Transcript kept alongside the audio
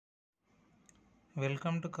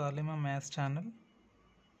Welcome to కాలిమా maths channel.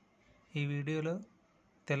 ఈ వీడియోలో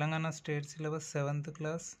Telangana state syllabus 7th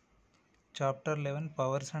class chapter 11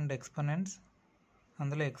 powers and exponents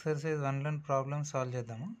అందులో exercise 1లోని problem solve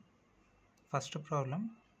చేద్దాము. First problem,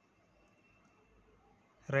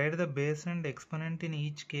 right the base and exponent in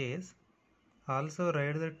each case, also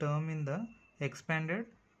right the term in the expanded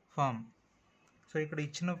form. So ఇక్కడ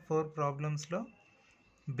ఇచ్చిన 4 ప్రాబ్లమ్స్లో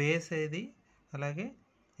base ఏది, అలాగే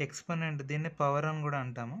exponent, దీన్ని power అని కూడా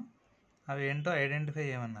అంటాము, అవి ఏంటో ఐడెంటిఫై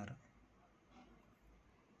చేయమన్నారు.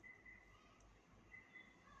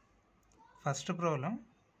 ఫస్ట్ ప్రాబ్లం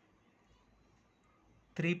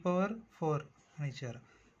 3/4 అని ఇచ్చారు.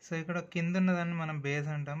 సో ఇక్కడ కింద ఉన్నదాన్ని మనం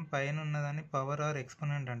బేస్ అంటాం, పైన ఉన్నదాన్ని పవర్ ఆర్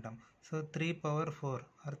ఎక్స్పోనెంట్ అంటాం. సో 3/4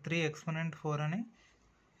 ఆర్ 3 ఎక్స్పోనెంట్ 4 అని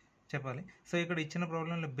చెప్పాలి. సో ఇక్కడ ఇచ్చిన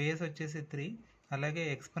ప్రాబ్లంలో బేస్ వచ్చేసి 3, అలాగే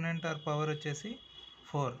ఎక్స్పోనెంట్ ఆర్ పవర్ వచ్చేసి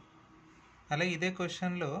 4. అలాగే ఇదే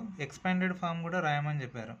క్వశ్చన్లో ఎక్స్పాండెడ్ ఫామ్ కూడా రాయమని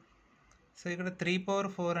చెప్పారు. సో ఇక్కడ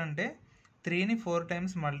 3/4 అంటే 3ని 4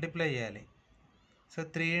 టైమ్స్ మల్టిప్లై చేయాలి. So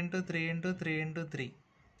 3 × 3 × 3 × 3.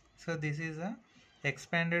 So this is the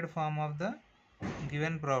expanded form of the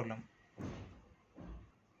given problem.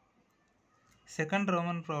 Second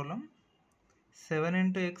Roman problem 7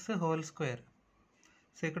 × x².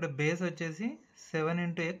 So ఇక్కడ బేస్ వచ్చేసి 7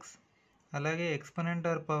 × x, అలాగే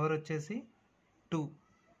ఎక్స్పోనెంట్ ఆర్ పవర్ వచ్చేసి 2.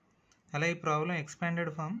 అలాగే ఈ ప్రాబ్లం ఎక్స్పాండెడ్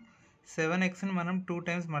ఫామ్, 7xని మనం 2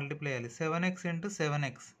 టైమ్స్ మల్టిప్లై చేయాలి. 7x ×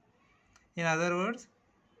 7x. In other words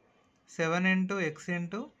 7 × x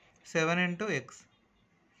 × 7 × x.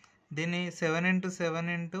 దీన్ని 7 ×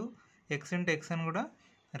 7 × x × x అని కూడా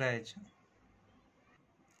రాయొచ్చు.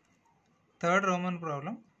 Third Roman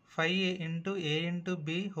problem 5a ×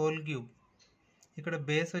 b². ఇక్కడ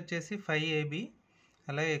బేస్ వచ్చేసి 5ab,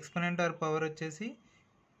 అలాగే ఎక్స్పోనెంట్ ఆర్ పవర్ వచ్చేసి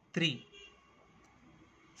 3.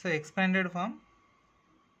 So expanded form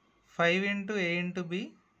 5 × a × b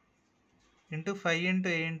 × 5 ×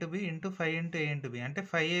 a × b × 5 × a × b, అంటే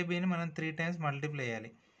 5abని మనం 3 టైమ్స్ మల్టిప్లై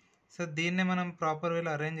చేయాలి. సో దీన్నే మనం ప్రాపర్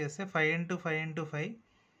వేలో అరేంజ్ చేస్తే 5 × 5 × 5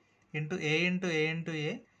 × a × a ×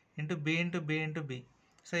 a × b × b × b.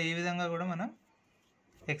 So ఈ విధంగా కూడా మనం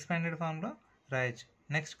ఎక్స్పాండెడ్ ఫామ్లో రాయొచ్చు.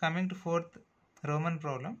 Next coming to fourth Roman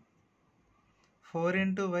problem 4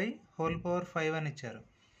 × y² అని ఇచ్చారు.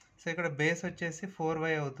 సో ఇక్కడ బేస్ వచ్చేసి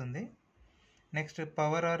 4y అవుతుంది. నెక్స్ట్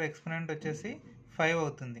పవర్ ఆర్ ఎక్స్పోనెంట్ వచ్చేసి 5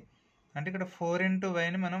 అవుతుంది. అంటే ఇక్కడ 4 ×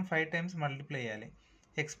 yని మనం 5 టైమ్స్ మల్టిప్లై చేయాలి.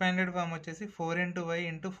 ఎక్స్పాండెడ్ ఫామ్ వచ్చేసి 4 × y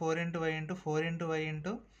 × 4 × y × 4 × y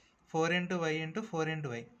 × 4 × y × 4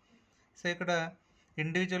 × y. So ఇక్కడ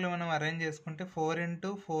ఇండివిజువల్గా మనం అరేంజ్ చేసుకుంటే 4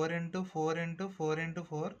 × 4 × 4 × 4 ×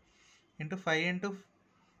 4 × 5 ×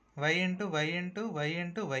 y × y × y ×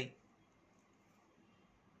 y.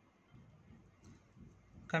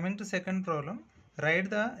 Coming to second problem, right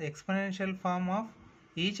the exponential form of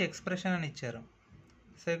each expression అని ఇచ్చారు.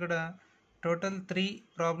 సో ఇక్కడ టోటల్ 3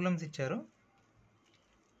 ప్రాబ్లమ్స్ ఇచ్చారు.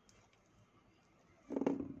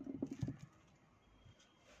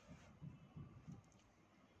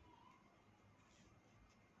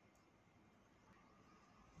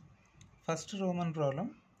 ఫస్ట్ రోమన్ ప్రాబ్లం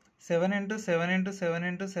 7 × 7 × 7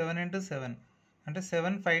 × 7 × 7, అంటే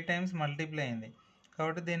 7 5 టైమ్స్ మల్టిప్లై అయింది.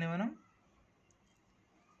 కాబట్టి దీన్ని మనం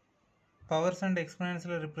పవర్స్ అండ్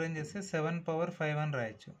ఎక్స్పోనెంట్స్లో రిప్రజెంట్ చేస్తే 7/5 అని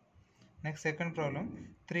రాయొచ్చు. Next second problem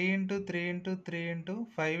 3 × 3 × 3 ×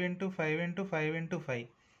 5 × 5 × 5 × 5.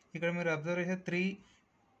 ఇక్కడ మీరు అబ్జర్వ్ చేస్తే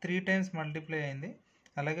 3 టైమ్స్ మల్టిప్లై అయింది,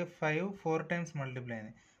 అలాగే 5 4 టైమ్స్ మల్టిప్లై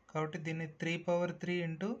అయింది. కాబట్టి దీన్ని 3/3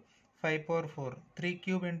 × 5/4,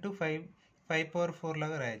 3³ × 5/4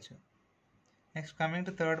 లాగా రాయొచ్చు. Next coming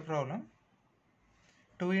to third problem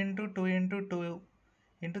 2 × 2 × 2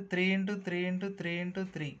 × 3 × 3 × 3 ×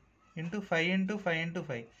 3 × 5 × 5 ×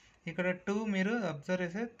 5. ఇక్కడ 2 మీరు అబ్జర్వ్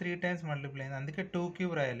చేస్తే 3 టైమ్స్ మల్టిప్లై అయింది, అందుకే 2³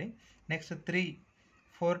 రాయాలి. నెక్స్ట్ 3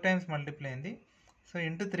 4 టైమ్స్ మల్టిప్లై అయింది, సో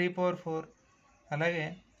 × 3/4. అలాగే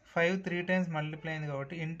 5 3 టైమ్స్ మల్టిప్లై అయింది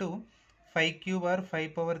కాబట్టి × 5³ ఆర్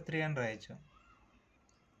 5/3 అని రాయొచ్చు.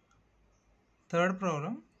 Third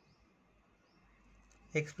problem,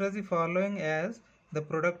 express the following as the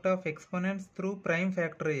product of exponents through prime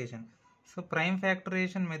factorisation. So prime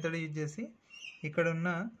factorization method use చేసి ఇక్కడ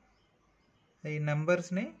ఉన్న ఈ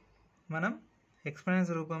నెంబర్స్ని మనం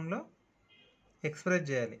ఎక్స్పోనెంట్స్ రూపంలో ఎక్స్ప్రెస్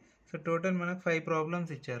చేయాలి. సో టోటల్ మనకు 5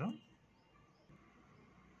 ప్రాబ్లమ్స్ ఇచ్చారు.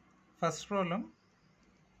 First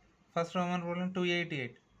Roman problem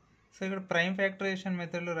 288. సో ఇక్కడ ప్రైమ్ ఫ్యాక్టరైజేషన్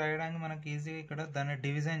మెథడ్లో రాయడానికి మనకు ఈజీగా ఇక్కడ దాన్ని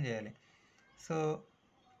డివిజన్ చేయాలి. సో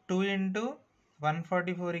 2 ×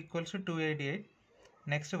 144 = 288.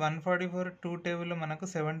 నెక్స్ట్ 144 2 టేబుల్లో మనకు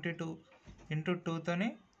 72 ×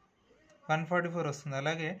 2తోని 144 వస్తుంది.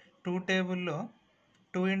 అలాగే 2 టేబుల్లో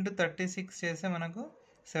 2 × 36 చేస్తే మనకు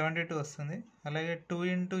 72 వస్తుంది. అలాగే 2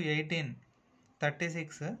 ఇంటూ 18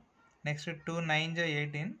 36. నెక్స్ట్ 2 9 జా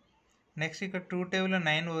 18. నెక్స్ట్ ఇక్కడ 2 టేబుల్లో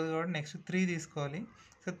 9 పోదు కాబట్టి నెక్స్ట్ 3 తీసుకోవాలి.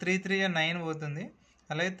 సో 3 3 జా 9 పోతుంది.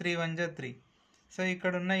 అలాగే 3 1 జా 3. సో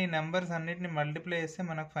ఇక్కడ ఉన్న ఈ నెంబర్స్ అన్నిటిని మల్టిప్లై చేస్తే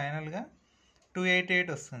మనకు ఫైనల్గా 288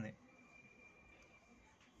 వస్తుంది.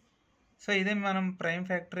 సో ఇదే మనం ప్రైమ్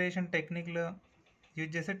ఫ్యాక్టరైజేషన్ టెక్నిక్లో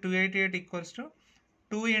యూజ్ చేస్తే 288 ఈక్వల్స్ టు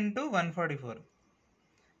 2 ఇంటూ 144.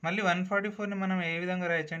 మళ్ళీ 144ని మనం ఏ విధంగా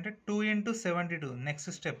రాయొచ్చు అంటే 2 ఇంటూ 72 నెక్స్ట్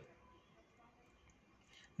స్టెప్.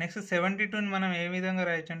 నెక్స్ట్ 72ని మనం ఏ విధంగా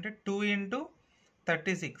రాయొచ్చు అంటే 2 ఇంటూ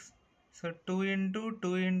 36. సో 2 ఇంటూ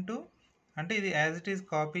 2 ఇంటూ అంటే ఇది యాజ్ ఇట్ ఈస్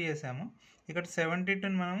కాపీ చేసాము. ఇక్కడ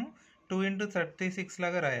 72ని మనము 2 ఇంటూ 36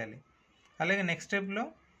 లాగా రాయాలి. అలాగే నెక్స్ట్ స్టెప్లో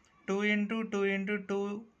 2 ఇంటూ 2 ఇంటూ 2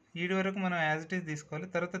 వీటి వరకు మనం యాజ్ ఇట్ ఈస్ తీసుకోవాలి.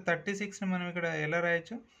 తర్వాత 36ని మనం ఇక్కడ ఎలా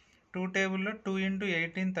రాయొచ్చు, 2 టేబుల్లో 2 ఇంటూ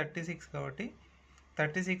 18 36 కాబట్టి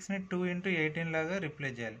 36ని 2 ఇంటూ 18 లాగా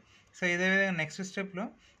రిప్లేస్ చేయాలి. సో ఇదే విధంగా నెక్స్ట్ స్టెప్లో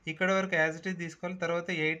ఇక్కడ వరకు యాజ్ ఇట్ ఈస్ తీసుకోవాలి. తర్వాత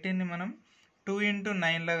 18ని మనం 2 ఇంటూ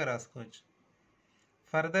 9 లాగా రాసుకోవచ్చు.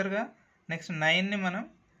 ఫర్దర్గా నెక్స్ట్ 9ని మనం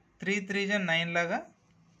 3 3 జా 9 లాగా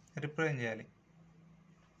రిప్రజెంట్ చేయాలి.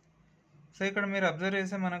 సో ఇక్కడ మీరు అబ్జర్వ్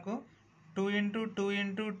చేస్తే మనకు 2 into 2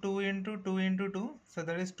 into 2 into 2 into 2, so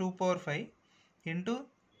that is 2 power 5 into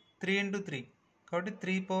 3 into 3 కాబట్టి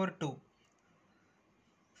 3 power 2.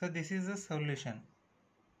 So this is the solution.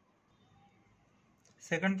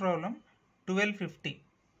 Second problem 1250.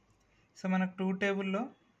 So మనకు 2 టేబుల్లో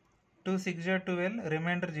 2 6 జా 12,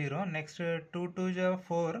 రిమైండర్ 0. నెక్స్ట్ 2 2 జా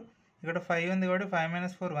 4, ఇక్కడ 5 ఉంది కాబట్టి 5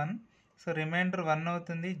 - 4 1. సో రిమైండర్ 1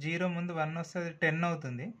 అవుతుంది. 0 ముందు 1 వస్తే అది 10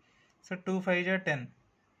 అవుతుంది. సో 2 5 జా 10.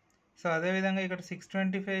 సో అదేవిధంగా ఇక్కడ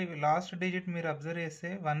 625 లాస్ట్ డిజిట్ మీరు అబ్జర్వ్ చేస్తే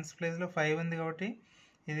 1's ప్లేస్లో 5 ఉంది కాబట్టి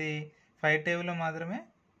ఇది 5 టేబుల్లో మాత్రమే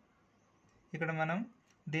ఇక్కడ మనం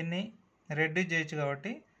దీన్ని రెడ్యూస్ చేయొచ్చు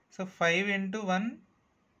కాబట్టి సో 5 ఇంటూ 1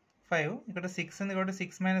 5, ఇక్కడ 6 ఉంది కాబట్టి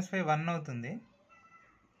 6 - 5 1 అవుతుంది.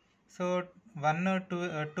 సో 1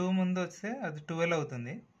 2 ముందు వస్తే అది 12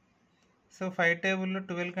 అవుతుంది. సో 5 టేబుల్లో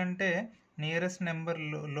 12 కంటే నియరెస్ట్ నెంబర్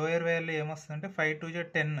లోయర్ వాల్యూ ఏమొస్తుందంటే 5 2 జా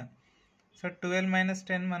 10. సో 12 -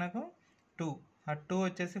 10 మనకు 2. ఆ 2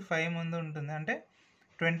 వచ్చేసి 5 ముందు ఉంటుంది అంటే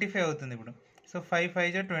 25 అవుతుంది ఇప్పుడు. సో 5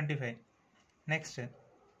 5 జా 25. నెక్స్ట్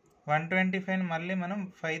 125ని మళ్ళీ మనం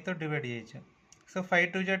 5తో డివైడ్ చేయొచ్చు. సో 5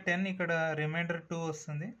 2 జా 10, ఇక్కడ రిమైండర్ 2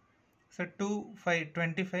 వస్తుంది. సో 2 5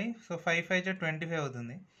 25. సో 5 5 జా 25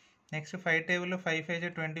 అవుతుంది. నెక్స్ట్ 5 టేబుల్లో 5 5 జా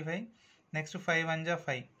 25. నెక్స్ట్ 5 1 జా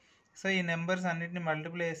 5. సో ఈ నెంబర్స్ అన్నిటిని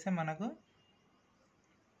మల్టిప్లై చేస్తే మనకు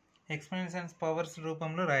ఎక్స్పోనెంట్స్ అండ్ పవర్స్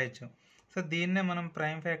రూపంలో రాయొచ్చు. సో దీన్నే మనం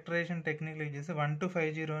ప్రైమ్ ఫ్యాక్టరైజేషన్ టెక్నిక్లో యూజ్ చేసి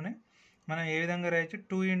 1250ని మనం ఏ విధంగా రాయొచ్చు,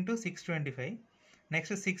 2 ఇంటూ 625.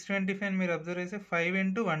 నెక్స్ట్ 625 మీరు అబ్జర్వ్ చేస్తే 5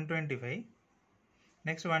 ఇంటూ 125.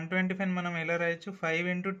 నెక్స్ట్ 125 మనం ఎలా రాయొచ్చు, 5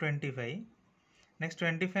 ఇంటూ 25. నెక్స్ట్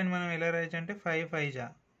 25 మనం ఎలా రాయొచ్చు అంటే 5 5 జా.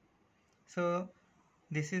 So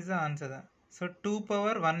this is the answer. So 2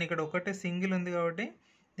 power 1 ఇక్కడ ఒకటే సింగిల్ ఉంది కాబట్టి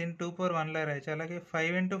దీన్ని 2 power 1 లా రాయొచ్చు. అలాగే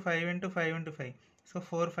 5 into 5 into 5 into 5, so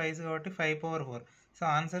 4 5s కాబట్టి 5 power 4. So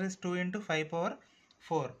answer is 2 into 5 power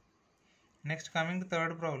 4. Next coming to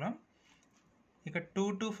third problem. ఇక్కడ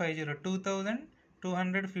 2250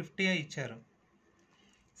 2250 ఇచ్చారు.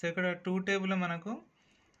 సో ఇక్కడ 2 టేబుల్లో మనకు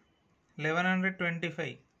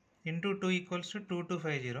 1125 ఇంటూ 2 ఈక్వల్స్ టు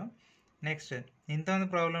 2250. నెక్స్ట్ ఇంతమంది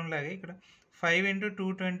ప్రాబ్లం లాగే ఇక్కడ 5 ఇంటూ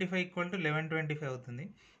 225 ఈక్వల్ టు 1125 అవుతుంది.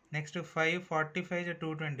 నెక్స్ట్ 5 45 జా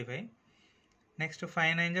 225. నెక్స్ట్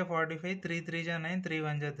 5 9 జా 45, 3 3 జా 9, 3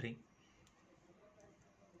 1 జా 3.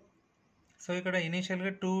 సో ఇక్కడ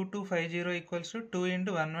ఇనీషియల్గా 2250 ఈక్వల్స్ టు 2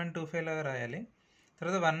 ఇంటూ 1125 లాగా రాయాలి.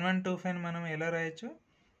 తర్వాత 1125 మనం ఎలా రాయొచ్చు,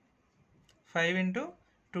 5 ఇంటూ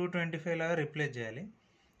 225 లాగా రిప్లేస్ చేయాలి.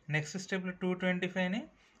 నెక్స్ట్ స్టెప్లో 225ని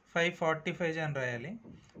 545 జా అని రాయాలి.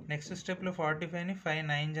 నెక్స్ట్ స్టెప్లో 45ని 5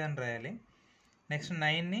 9 జా అని రాయాలి. నెక్స్ట్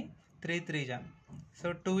 9ని 3 3 జా. So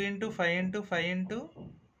 2 into 5 into 5 into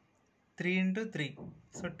 3 into 3.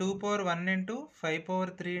 So 2 power 1 into 5 power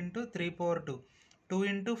 3 into 3 power 2. 2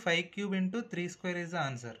 into 5 cube into 3 square is the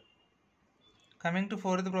answer. Coming to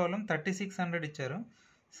fourth problem 3600 ఇచ్చారు.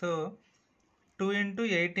 So 2 into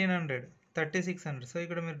 1800 3600. సో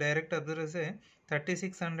ఇక్కడ మీరు డైరెక్ట్ అబ్జర్వ్ చేస్తే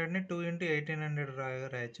 3600ని 2 ఇంటూ 1800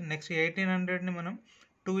 రాయొచ్చు. నెక్స్ట్ 1800ని మనం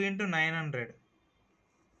 2 ఇంటూ 900.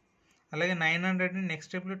 అలాగే 900ని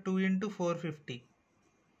next స్టెప్లో 2 into 450.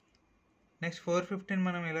 Next 450ని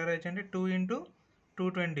మనం ఎలా రాయొచ్చు అంటే 2 ఇంటూ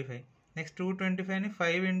 225. Next 225ని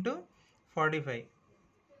 5 into 45.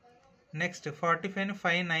 నెక్స్ట్ 45ని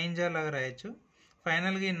 5 9 జా లాగా రాయొచ్చు.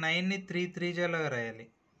 ఫైనల్గా ఈ 9ని 3 3 జా లాగా రాయాలి.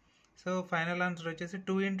 సో ఫైనల్ ఆన్సర్ వచ్చేసి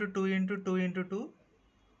 2 into 2 into 2 into 2.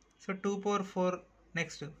 So 2 power 4.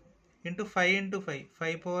 Next into 5 into 5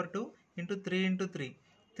 5 power 2 into 3 into 3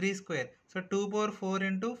 3 square. So 2 power 4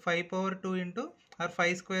 into 5 power 2 into or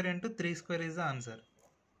 5 square into 3 square is the answer.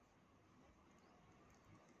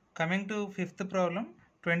 Coming to fifth problem,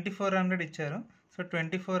 2400 ఇచ్చారు. So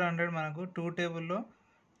 2400 మనకు 2 టేబుల్లో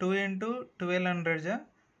 2 into 1200 జా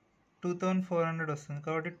 2400 వస్తుంది.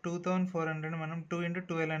 కాబట్టి 2400 మనం 2 into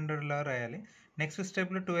 1200 లాగా రాయాలి. Next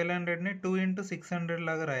స్టెప్లో 1200ని 2 into 600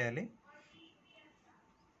 లాగా రాయాలి.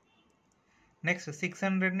 Next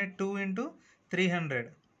 600ని 2 into 300.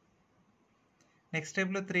 నెక్స్ట్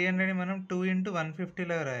స్టెప్లో 300ని మనం 2 into 150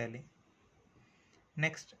 లాగా రాయాలి.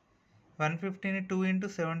 నెక్స్ట్ 150ని 2 into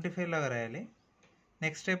 75 లాగా రాయాలి.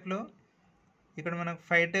 నెక్స్ట్ స్టెప్లో ఇక్కడ మనకు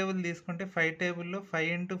 5 టేబుల్ తీసుకుంటే 5 టేబుల్లో 5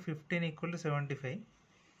 into 15 equal to 75.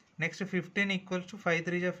 Next 15 equals to 5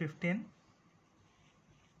 3 జా 15.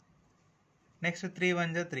 నెక్స్ట్ 3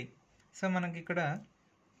 1 జా 3. సో మనకి ఇక్కడ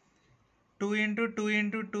 2 into 2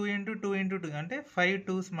 into 2 into 2 into 2 అంటే 5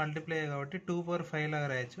 2s మల్టిప్లై కాబట్టి 2 power 5 లాగా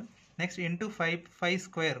రాయొచ్చు. నెక్స్ట్ ఇంటూ 5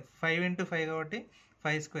 స్క్వేర్ 5 into 5 కాబట్టి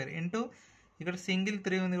 5 స్క్వేర్ ఇంటూ ఇక్కడ సింగిల్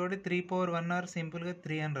 3 ఉంది కాబట్టి 3 power 1 ఆర్ సింపుల్గా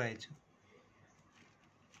 3 అని రాయొచ్చు.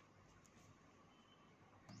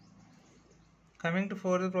 Coming to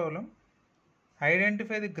fourth problem,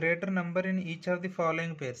 identify the greater number in each of the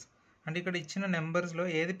following pairs. అంటే ఇక్కడ ఇచ్చిన నెంబర్స్లో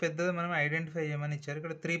ఏది పెద్దదో మనం ఐడెంటిఫై చేయమని ఇచ్చారు.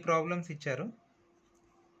 ఇక్కడ 3 ప్రాబ్లమ్స్ ఇచ్చారు.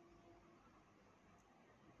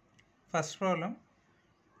 First problem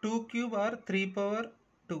 2 cube are 3 power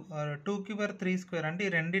 2 are 2 cube are 3 square అంటే ఈ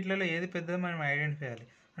రెండిట్లలో ఏది పెద్దదో మనం ఐడెంటిఫై చేయాలి.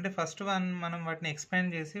 అంటే ఫస్ట్ వన్ మనం వాటిని ఎక్స్పాండ్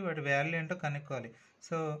చేసి వాటి వాల్యూ ఏంటో కనుక్కోవాలి.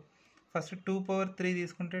 సో ఫస్ట్ 2 power 3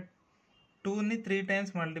 తీసుకుంటే 2ని 3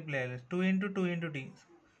 times మల్టిప్లై చేయాలి. 2 into 2 into t.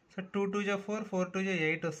 సో 2 2 జా 4 4 2 జా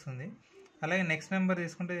 8 వస్తుంది. అలాగే నెక్స్ట్ నెంబర్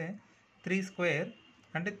తీసుకుంటే 3 స్క్వేర్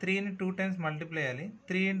అంటే 3ని 2 times మల్టిప్లై చేయాలి.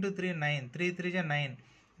 3 into 3 9 3 3 జా 9.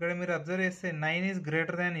 ఇక్కడ మీరు అబ్జర్వ్ చేస్తే 9 ఈజ్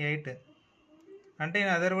గ్రేటర్ దాన్ 8 అంటే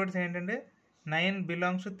ఇన్ అదర్ వర్డ్స్ ఏంటంటే 9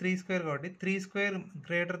 బిలాంగ్స్ టు 3 స్క్వేర్ కాబట్టి 3 square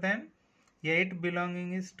greater than 8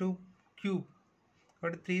 belonging is 2 cube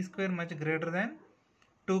కాబట్టి 3 square much greater than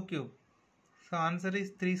 2 cube. So answer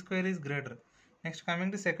is 3 square is greater. Next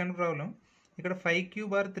coming to second problem, ఇక్కడ 5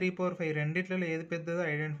 cube are 3 power 5 రెండిట్లలో ఏది పెద్దదో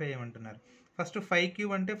identify చేయమంటున్నారు. First 5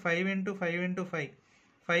 cube అంటే 5 into 5 into 5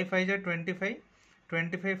 5 5 జా 25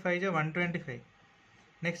 25 5 జా 125.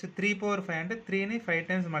 Next 3 power 5 అంటే 3ని 5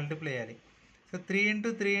 times multiply చేయాలి. So 3 into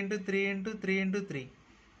 3 into 3 into 3 into 3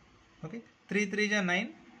 okay 3 3 జా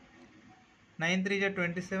 9 9 3 జా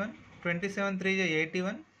 27 27 3 జా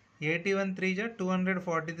 81 81 3 జా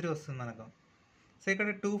 243 వస్తుంది మనకు. సో ఇక్కడ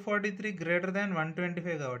 243 గ్రేటర్ దాన్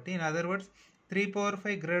 125 కాబట్టి in other words 3 power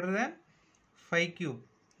 5 greater than 5 cube.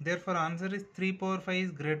 There for answer is 3 power 5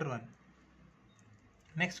 is greater 1.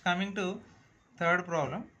 Next coming to third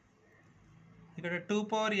problem, ఇక్కడ 2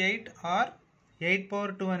 power 8 ఆర్ 8 power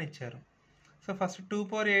 2 అని ఇచ్చారు. సో ఫస్ట్ 2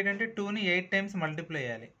 power 8 అంటే 2ని 8 times మల్టిప్లై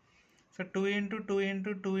చేయాలి. So 2 into 2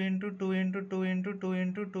 into 2 into 2 into 2 into 2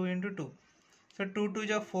 into 2 into 2. So 2 2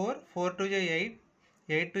 జా 4 4 2 జా 8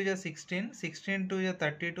 8 2 జా 16 16 2 జా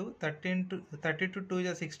 32 32 2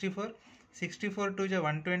 జా 64 64 2 జా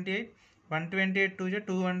 128 128 2 జా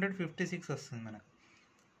 256 వస్తుంది మనకు.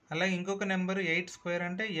 అలాగే ఇంకొక నెంబర్ 8 స్క్వేర్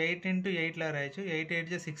అంటే 8 into 8 లా రాయొచ్చు. 8 8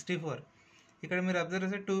 జా 64. ఇక్కడ మీరు అబ్జర్వ్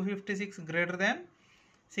చేస్తే 256 గ్రేటర్ దాన్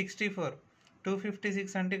 64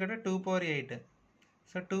 256 అంటే ఇక్కడ 2 power 8.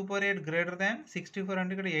 So 2 power 8 greater than 64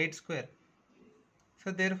 అంటే ఇక్కడ 8 స్క్వేర్. సో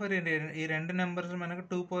దేర్ ఫర్ ఈ రెండు నెంబర్స్ మనకు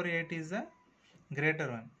 2 power 8 is the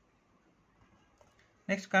greater 1.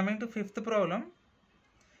 Next coming to fifth problem,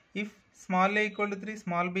 if small a equal to 3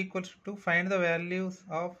 small b equals to 2 find the values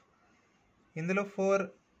of. ఇందులో 4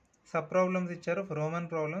 sub problems ఇచ్చారు, Roman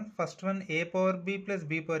problems. First one a power b plus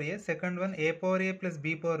b power a, second one a power a plus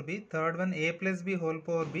b power b, third one a plus b whole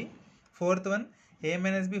power b, fourth one a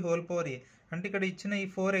minus b whole power a. అంటే ఇక్కడ ఇచ్చిన ఈ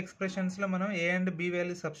 4 ఎక్స్ప్రెషన్స్లో మనం a and b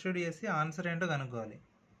value substitute చేసి answer ఏంటో కనుక్కోవాలి.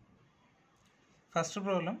 First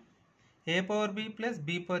problem a power b plus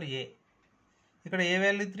b power a. ఇక్కడ a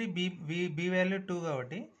value 3 b value 2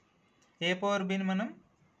 కాబట్టి a పవర్ bని మనం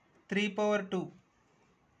 3 power 2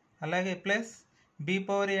 అలాగే ప్లస్ b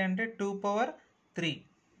పవర్ a అంటే 2 power 3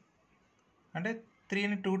 అంటే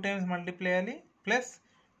 3ని 2 times మల్టిప్లై చేయాలి ప్లస్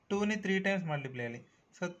 2ని 3 times మల్టిప్లై చేయాలి.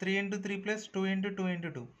 So 3 into 3 plus 2 into 2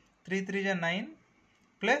 into 2 3 3 జా 9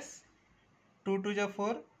 ప్లస్ 2 2 జా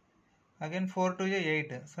 4 అగైన్ 4 2 జా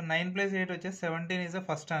 8. సో 9 ప్లస్ 8 వచ్చేసి 17 is the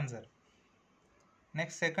first answer.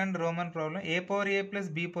 Next second Roman problem, a power a plus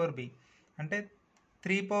b power b అంటే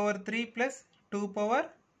 3 power 3 plus 2 power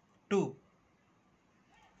 2.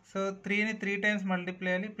 So 3ని 3 times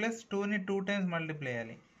multiply చేయాలి plus 2ని 2 times multiply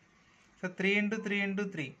చేయాలి. So 3 into 3 into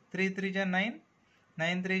 3 3 3 జా 9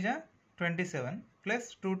 9 3 జా 27 plus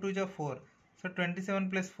 2 2 జా 4. So 27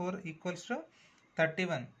 plus 4 equals to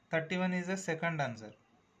 31. 31 is the second answer.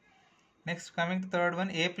 Next, coming to third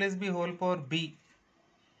one, a plus b whole power b.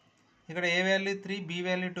 ఇక్కడ a value 3, b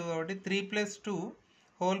value 2 కాబట్టి 3 plus 2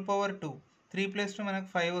 whole power 2. 3 plus 2 మనకు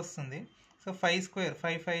 5 వస్తుంది. So 5 square,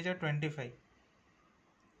 5 5 జా 25.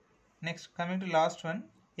 Next coming to last one,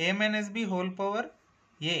 a minus b whole power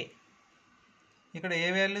a. ఇక్కడ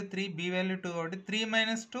a value 3, b value 2 కాబట్టి 3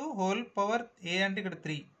 minus 2 whole power a అంటే ఇక్కడ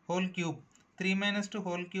 3 whole cube. 3 minus 2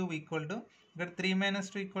 whole cube equal to, ఇక్కడ 3 minus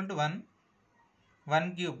 2 equal to 1, 1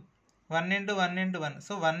 cube. 1 into 1 into 1.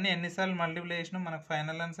 So 1ని ఎన్నిసార్లు multiply చేసినా మనకు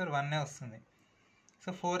final answer 1 వస్తుంది. So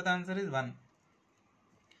fourth answer is 1.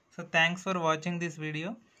 So thanks for watching this video.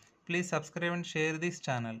 Please subscribe and share this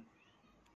channel.